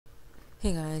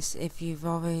Hey guys, if you've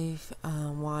already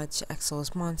watched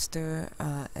EXO's Monster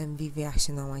MV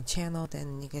reaction on my channel,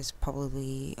 then you guys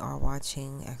probably are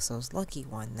watching EXO's Lucky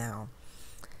One now.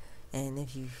 And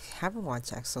if you haven't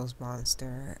watched EXO's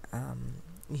Monster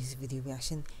music video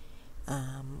reaction,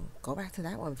 go back to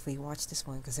that one before you watch this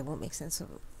one, because it won't make sense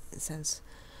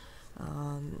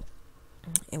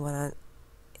in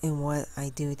what I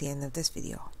do at the end of this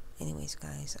video. Anyways,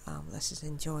 guys, let's just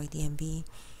enjoy the MV.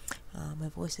 My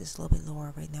voice is a little bit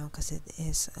lower right now because it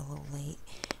is a little late.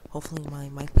 Hopefully my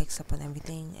mic picks up on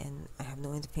everything and I have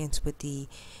no interference with the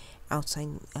outside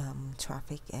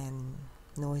traffic and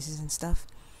noises and stuff.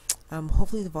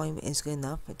 Hopefully the volume is good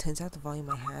enough. It turns out the volume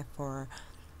I had for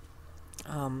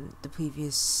the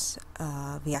previous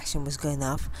reaction was good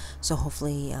enough, so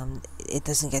hopefully it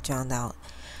doesn't get drowned out.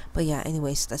 But yeah,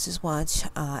 anyways, let's just watch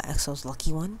EXO's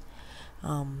Lucky One.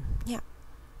 Yeah.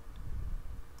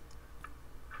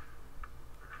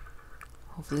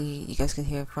 Hopefully you guys can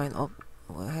hear it fine. Oh,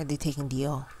 why are they taking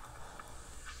DL?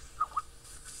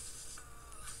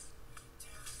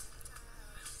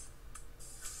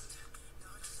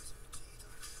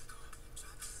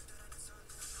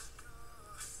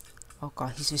 Oh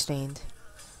god, he's restrained.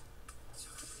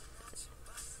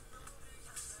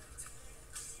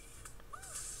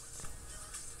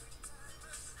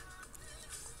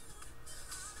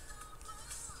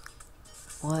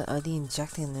 What are they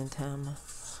injecting into him?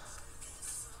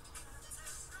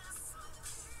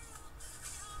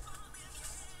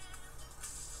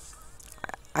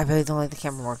 I really don't like the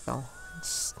camera work though.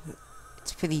 It's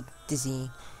pretty dizzy.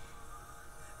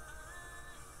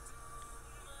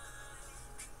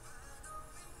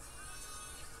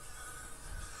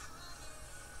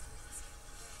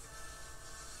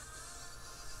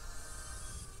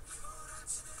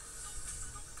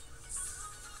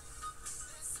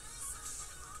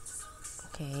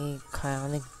 Okay,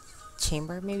 cryonic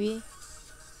chamber maybe?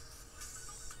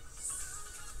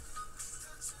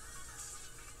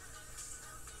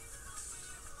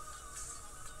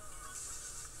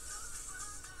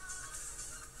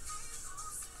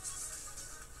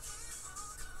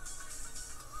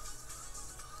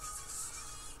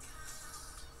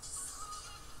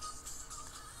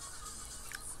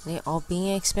 They all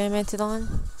being experimented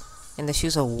on, and the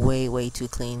shoes are way too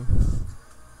clean.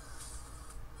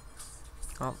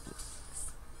 Oh.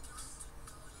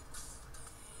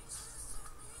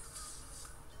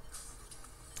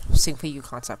 Sing for you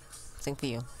concept. Sing for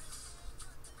you.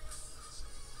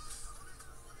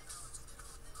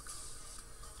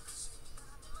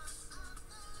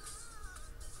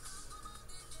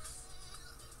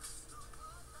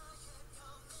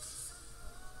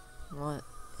 What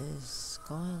is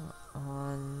going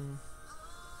on?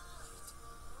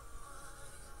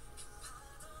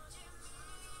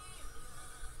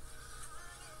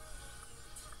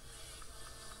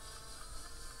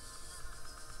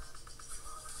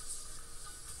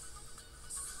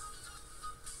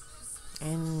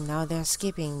 And now they're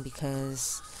skipping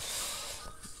because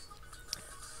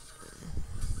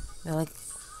they're like,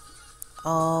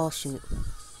 oh shoot.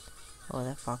 Oh,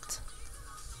 that fucked.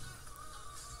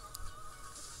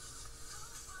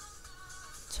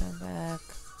 Turn back.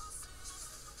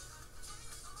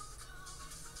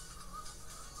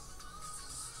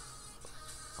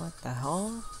 What the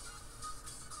hell?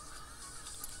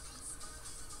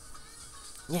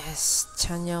 Yes,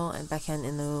 Chanyeol and backhand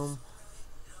in the room.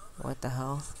 What the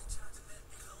hell?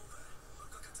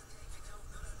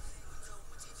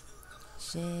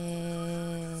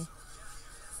 Shit.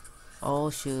 Oh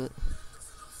shoot.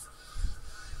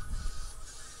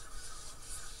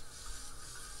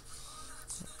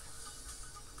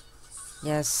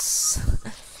 Yes.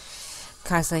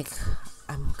 Kai's like,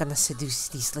 I'm gonna seduce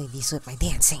these ladies with my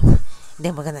dancing.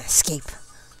 Then we're gonna escape.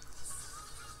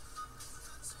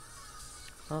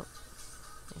 Oh.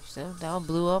 So that all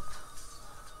blew up.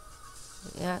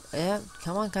 Yeah,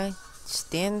 come on, Kai. Just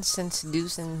dance and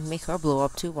seduce and make her blow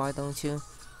up too, why don't you?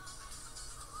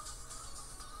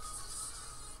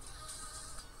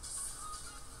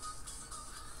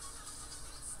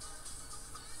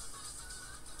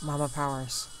 Mama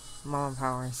powers. Mama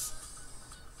powers.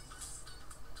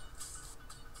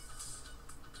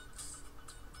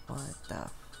 What the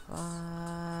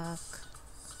fuck?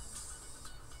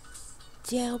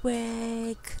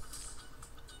 Jailbreak!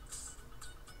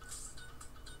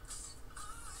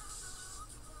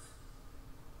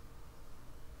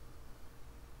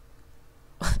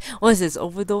 What is this,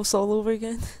 Overdose all over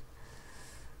again?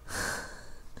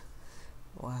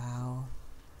 Wow.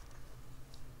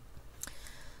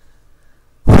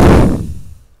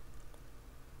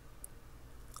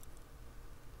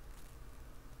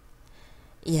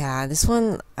 Yeah, this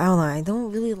one, I don't know, I don't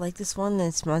really like this one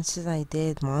as much as I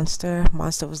did Monster.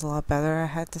 Monster was a lot better, I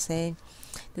had to say.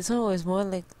 This one was more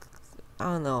like,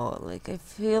 I don't know, like I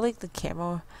feel like the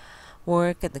camera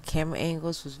work and the camera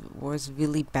angles was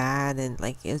really bad, and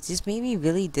like it just made me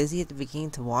really dizzy at the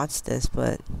beginning to watch this,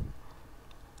 but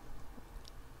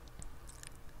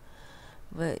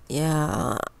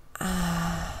yeah.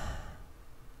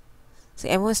 So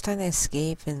everyone's trying to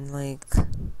escape and like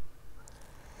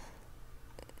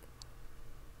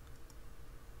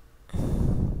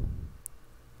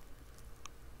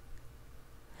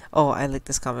oh, I like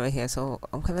this comment right here, so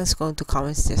I'm kind of scrolling through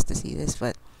comments just to see this,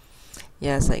 but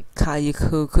yeah, it's like Kai, you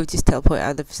could just teleport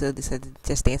out of the facility, so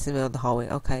just dance in the middle of the hallway.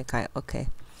 Okay, Kai, okay.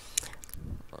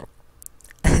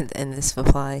 And this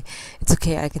reply, it's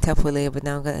okay, I can teleport later, but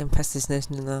now I'm gonna impress this nurse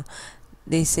Nuna.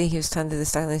 They say he was trying to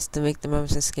distract us to make the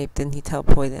members escape, then he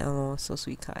teleported. I don't know, so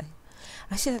sweet, Kai.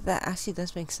 Actually, that actually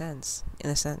does make sense, in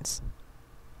a sense.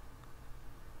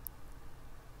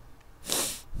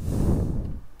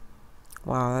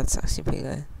 Wow, that's actually pretty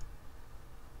good.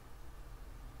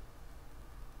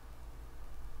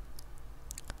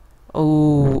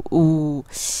 Oh, ooh.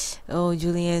 Oh,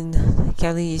 Julian,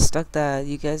 Kelly, you stuck that.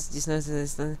 You guys just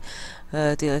noticed this.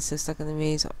 Dude, I'm still stuck in the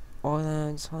maze. Or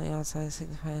I'm just holding outside.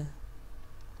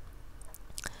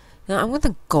 No, I'm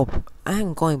gonna go. I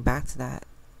am going back to that.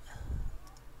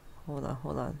 Hold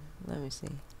on. Let me see.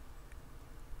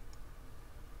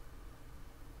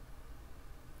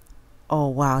 Oh,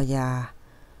 wow, yeah.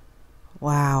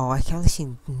 Wow, I can't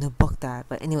actually book that.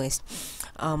 But anyways,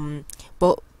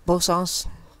 both songs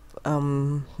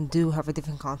do have a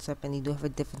different concept, and they do have a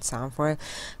different sound for it,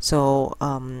 so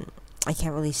I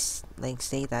can't really like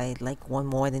say that I like one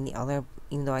more than the other,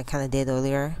 even though I kind of did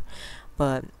earlier.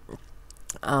 But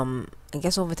I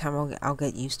guess over time I'll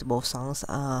get used to both songs.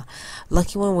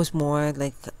 Lucky One was more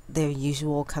like their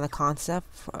usual kind of concept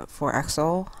for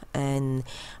EXO, and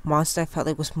Monster I felt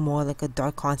like was more like a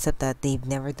dark concept that they've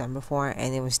never done before,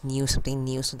 and it was new, something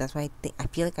new. So that's why I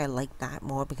feel like I like that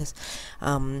more, because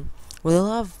with a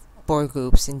lot of boy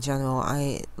groups in general,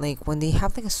 I like when they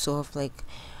have like a sort of like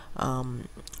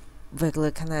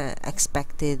regular kind of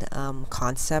expected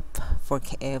concept for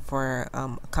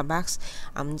comebacks.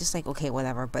 I'm just like, okay,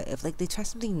 whatever. But if like they try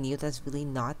something new that's really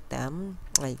not them,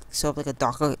 like sort of like a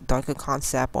darker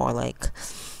concept, or like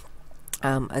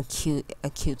a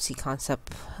cutesy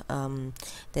concept,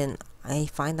 then I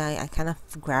find I kind of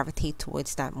gravitate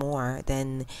towards that more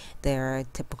than their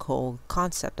typical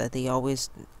concept that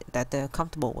they're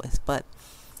comfortable with. But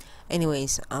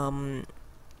anyways,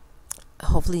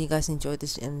 hopefully you guys enjoyed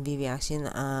this MV reaction.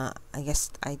 I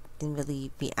guess I didn't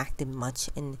really react much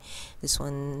in this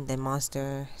one than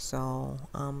Monster, so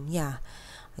yeah,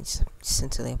 I just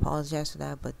sincerely apologize for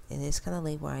that, but it is kind of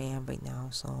late where I am right now,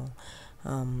 so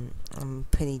I'm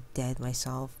pretty dead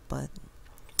myself. But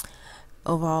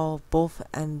overall, both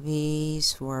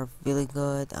MVs were really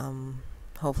good.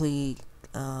 Hopefully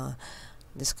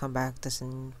this comeback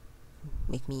doesn't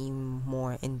make me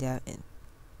more in depth,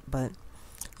 but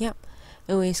yeah.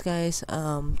 Anyways, guys,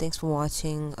 thanks for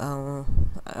watching.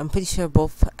 I'm pretty sure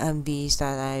both MVs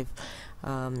that I've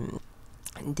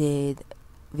did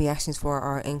reactions for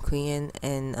are in Korean,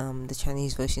 and the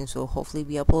Chinese versions will hopefully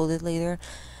be uploaded later.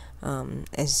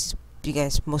 As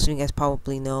most of you guys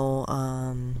probably know,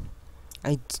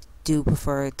 I do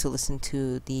prefer to listen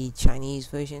to the Chinese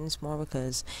versions more,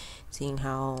 because seeing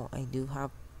how I do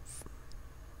have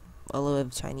a little bit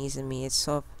of Chinese in me, it's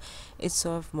sort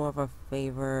of more of a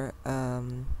favor,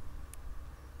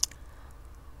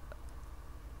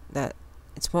 that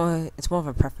it's more of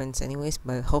a preference anyways.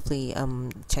 But hopefully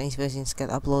Chinese versions get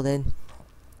uploaded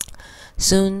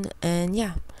soon. And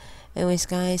yeah, anyways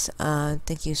guys,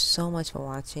 thank you so much for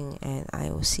watching, and I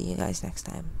will see you guys next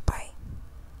time. Bye.